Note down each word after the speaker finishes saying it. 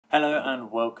Hello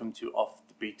and welcome to Off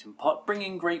the Beaten Pot,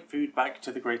 bringing great food back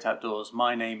to the great outdoors.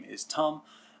 My name is Tom,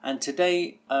 and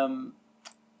today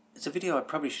it's a video I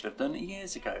probably should have done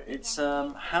years ago. It's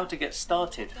how to get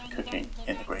started cooking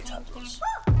in the great outdoors.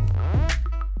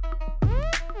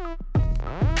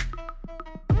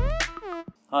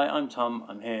 Hi, I'm Tom.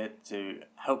 I'm here to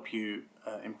help you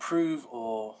improve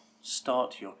or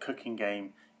start your cooking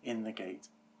game in the great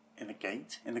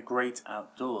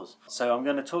outdoors. So I'm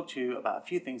going to talk to you about a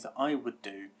few things that I would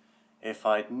do if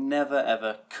I'd never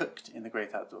ever cooked in the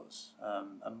great outdoors.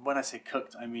 And when I say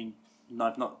cooked, I mean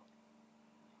I've not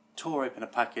tore open a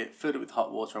packet, filled it with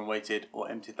hot water and waited, or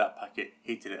emptied that packet,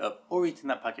 heated it up, or eaten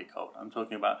that packet cold. I'm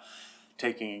talking about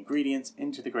taking ingredients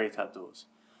into the great outdoors.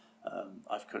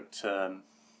 I've cooked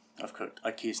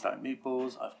IKEA style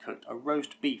meatballs, I've cooked a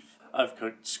roast beef, I've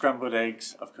cooked scrambled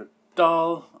eggs, I've cooked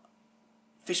dal,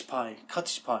 fish pie,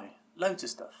 cottage pie, loads of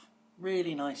stuff.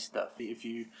 Really nice stuff. If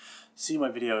you see my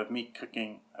video of me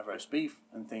cooking a roast beef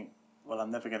and think, well,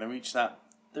 I'm never going to reach that,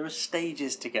 there are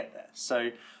stages to get there. So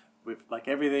with like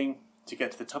everything, to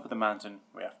get to the top of the mountain,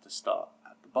 we have to start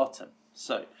at the bottom.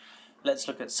 So let's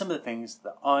look at some of the things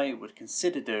that I would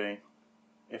consider doing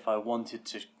if I wanted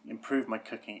to improve my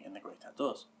cooking in the great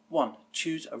outdoors. 1.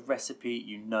 Choose a recipe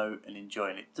you know and enjoy,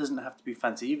 and it doesn't have to be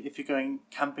fancy. If you're going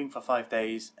camping for 5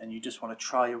 days and you just want to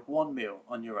try one meal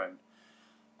on your own,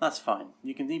 that's fine.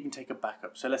 You can even take a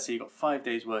backup. So let's say you've got 5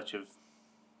 days worth of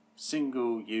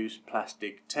single-use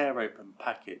plastic tear-open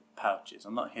packet pouches.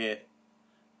 I'm not here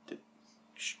to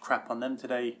crap on them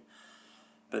today,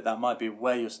 but that might be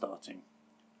where you're starting,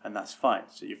 and that's fine.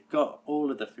 So you've got all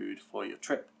of the food for your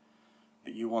trip,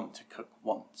 but you want to cook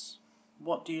once.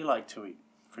 What do you like to eat?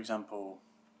 For example,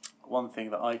 one thing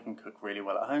that I can cook really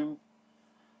well at home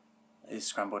is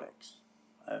scrambled eggs.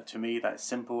 To me, that's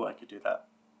simple. I could do that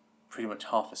pretty much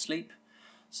half asleep.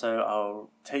 So I'll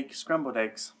take scrambled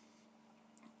eggs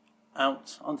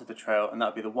out onto the trail, and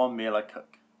that'll be the one meal I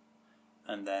cook.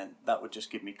 And then that would just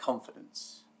give me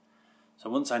confidence. So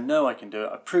once I know I can do it,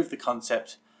 I prove the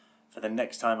concept. For the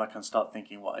next time I can start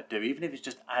thinking what I do, even if it's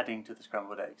just adding to the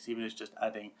scrambled eggs, even if it's just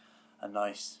adding a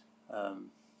nice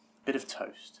bit of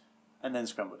toast and then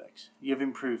scrambled eggs. You've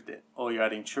improved it. Or you're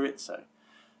adding chorizo.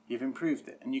 You've improved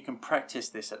it. And you can practice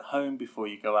this at home before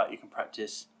you go out. You can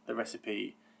practice the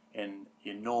recipe in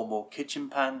your normal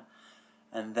kitchen pan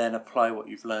and then apply what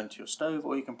you've learned to your stove,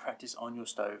 or you can practice on your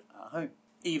stove at home.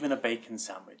 Even a bacon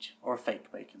sandwich or a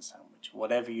fake bacon sandwich,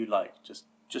 whatever you like.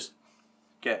 Just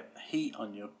get heat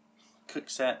on your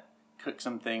COOKSET, cook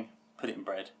something, put it in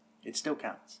bread. It still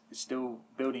counts. It's still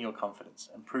building your confidence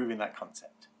and proving that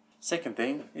concept. Second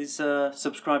thing is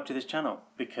subscribe to this channel,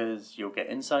 because you'll get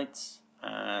insights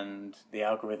and the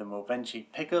algorithm will eventually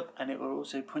pick up, and it will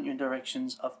also point you in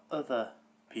directions of other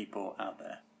people out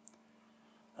there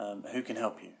who can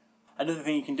help you. Another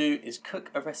thing you can do is cook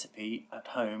a recipe at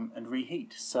home and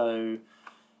reheat. So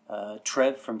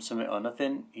Trev from Summit or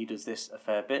Nothing, he does this a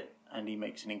fair bit, and he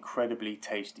makes an incredibly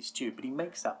tasty stew, but he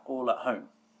makes that all at home.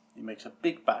 He makes a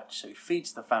big batch, so he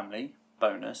feeds the family,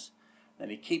 bonus, then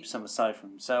he keeps some aside for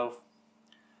himself,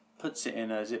 puts it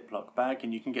in a Ziploc bag,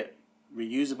 and you can get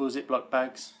reusable Ziploc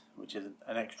bags, which is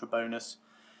an extra bonus,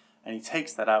 and he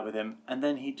takes that out with him, and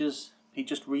then he just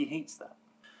reheats that,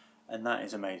 and that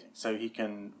is amazing. So he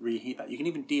can reheat that. You can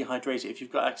even dehydrate it if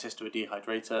you've got access to a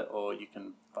dehydrator, or you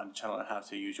can find a channel on how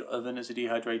to use your oven as a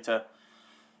dehydrator.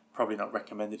 Probably not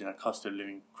recommended in a cost of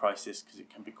living crisis, because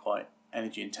it can be quite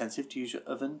energy intensive to use your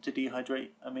oven to dehydrate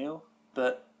a meal.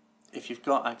 But if you've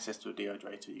got access to a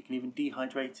dehydrator, you can even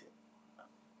dehydrate it.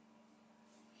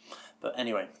 But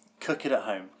anyway, cook it at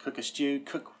home. Cook a stew.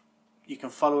 You can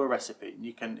follow a recipe.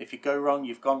 You can, if you go wrong,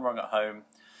 you've gone wrong at home.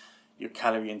 Your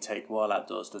calorie intake while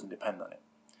outdoors doesn't depend on it.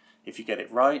 If you get it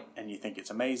right and you think it's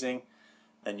amazing,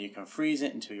 then you can freeze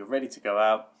it until you're ready to go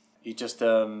out. You just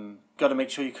got to make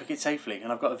sure you cook it safely.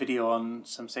 And I've got a video on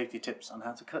some safety tips on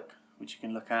how to cook, which you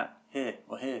can look at here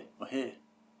or here or here.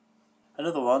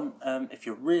 Another one, if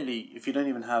you don't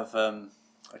even have a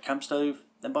camp stove,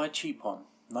 then buy a cheap one.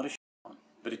 Not a shit one,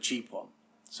 but a cheap one.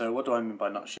 So what do I mean by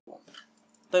not a shit one?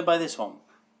 Don't buy this one.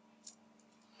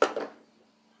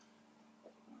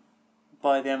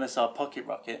 Buy the MSR Pocket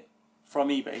Rocket from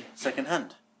eBay second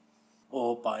hand.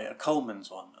 Or buy a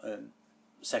Coleman's one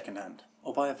second hand.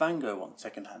 Or buy a Van Gogh one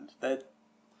second hand.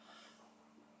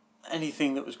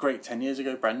 Anything that was great 10 years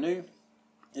ago, brand new,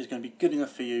 is going to be good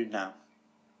enough for you now.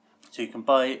 So you can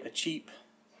buy a cheap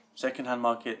second hand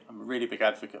market. I'm a really big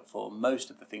advocate for most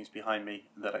of the things behind me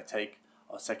that I take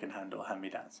are second hand or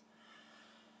hand-me-downs.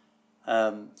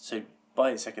 So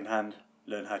buy it second hand,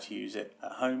 learn how to use it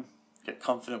at home, get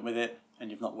confident with it,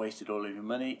 and you've not wasted all of your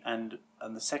money. And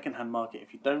on the second-hand market,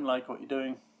 if you don't like what you're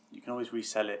doing, you can always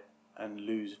resell it and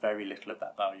lose very little of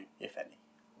that value, if any.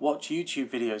 Watch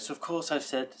YouTube videos. So of course I've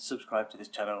said subscribe to this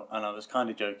channel, and I was kind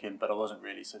of joking, but I wasn't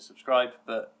really, so subscribe.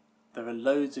 But there are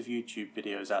loads of YouTube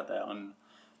videos out there on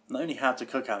not only how to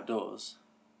cook outdoors.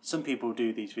 Some people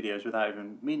do these videos without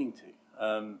even meaning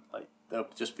to. Like they'll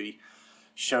just be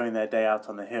showing their day out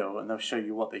on the hill, and they'll show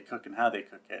you what they cook and how they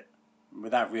cook it.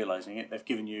 Without realising it, they've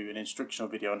given you an instructional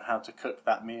video on how to cook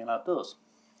that meal outdoors.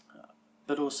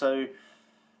 But also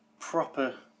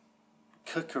proper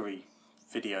cookery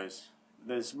videos.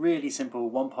 There's really simple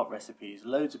one-pot recipes,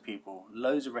 loads of people,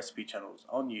 loads of recipe channels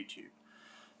on YouTube.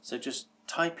 So just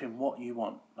type in what you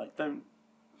want. Like don't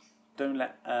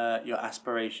let your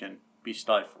aspiration be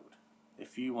stifled.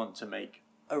 If you want to make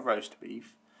a roast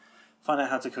beef, find out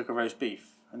how to cook a roast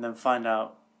beef, and then find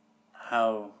out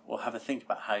how, or have a think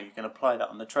about how you can apply that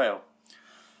on the trail.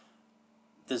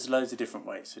 There's loads of different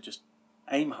ways, so just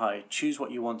aim high, choose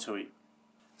what you want to eat.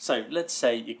 So let's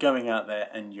say you're going out there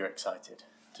and you're excited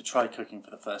to try cooking for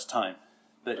the first time,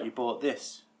 but you bought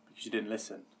this because you didn't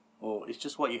listen, or it's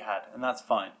just what you had, and that's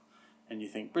fine, and you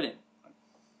think, brilliant,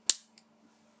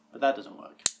 but that doesn't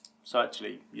work. So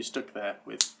actually you're stuck there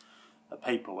with a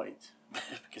paperweight,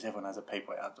 because everyone has a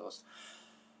paperweight outdoors.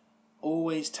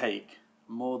 Always take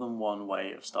more than one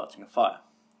way of starting a fire.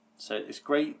 So it's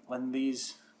great when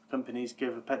these companies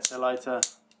give a Petzl lighter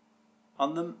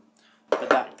on them, but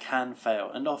that can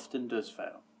fail, and often does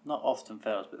fail. Not often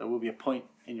fails, but there will be a point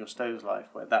in your stove's life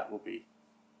where that will be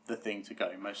the thing to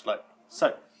go, most likely.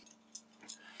 So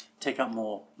take out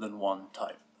more than one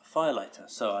type of fire lighter.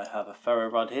 So I have a ferro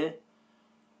rod here,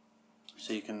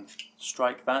 so you can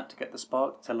strike that to get the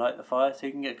spark to light the fire so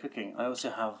you can get cooking. I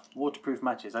also have waterproof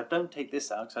matches. I don't take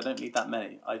this out because I don't need that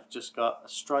many. I've just got a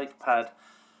strike pad,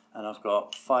 and I've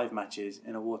got 5 matches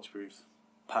in a waterproof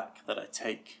pack that I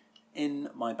take in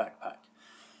my backpack.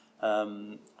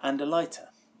 And a lighter.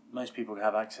 Most people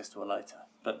have access to a lighter,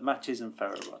 but matches and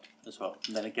ferro rod as well.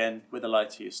 And then again, with a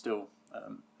lighter, you're still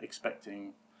you're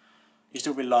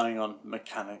still relying on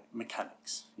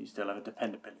mechanics. You still have a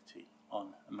dependability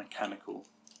on a mechanical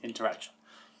interaction.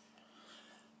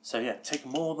 So yeah, take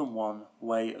more than one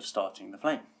way of starting the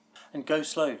flame, and go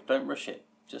slow. Don't rush it.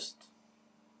 Just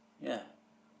yeah.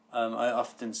 I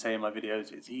often say in my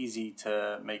videos, it's easy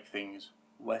to make things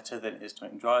wetter than it is to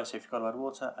make them dry. So if you've got to add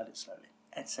water, add it slowly,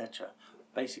 etc.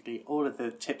 Basically, all of the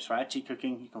tips for actually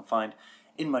cooking you can find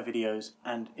in my videos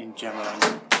and in general.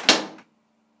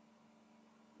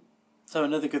 So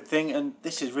another good thing, and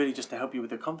this is really just to help you with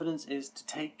the confidence, is to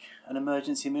take an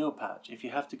emergency meal pouch. If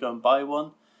you have to go and buy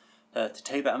one, to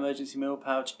take that emergency meal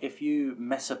pouch. If you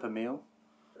mess up a meal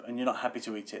and you're not happy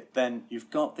to eat it, then you've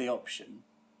got the option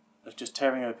of just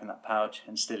tearing open that pouch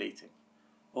and still eating.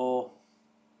 Or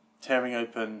tearing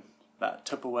open that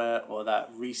Tupperware or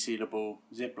that resealable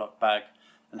Ziploc bag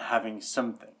and having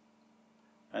something,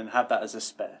 and have that as a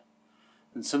spare.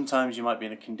 And sometimes you might be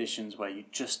in conditions where you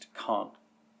just can't.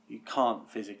 You can't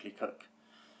physically cook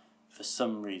for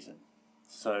some reason.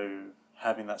 So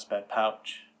having that spare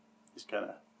pouch is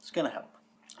gonna help.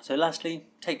 So lastly,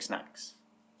 take snacks.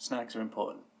 Snacks are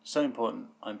important. So important,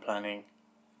 I'm planning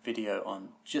a video on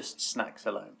just snacks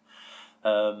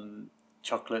alone.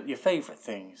 Chocolate, your favourite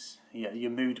things, your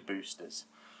mood boosters.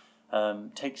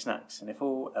 Take snacks, and if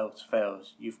all else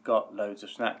fails, you've got loads of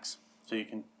snacks, so you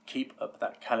can keep up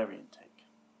that calorie intake.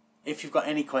 If you've got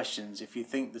any questions, if you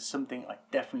think there's something I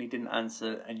definitely didn't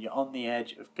answer and you're on the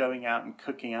edge of going out and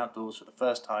cooking outdoors for the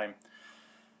first time,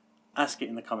 ask it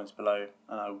in the comments below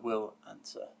and I will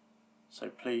answer. So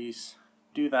please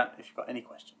do that if you've got any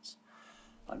questions.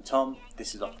 I'm Tom,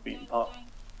 this is Off the Beaten Pot.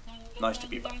 Nice to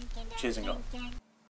be back. Cheers and go.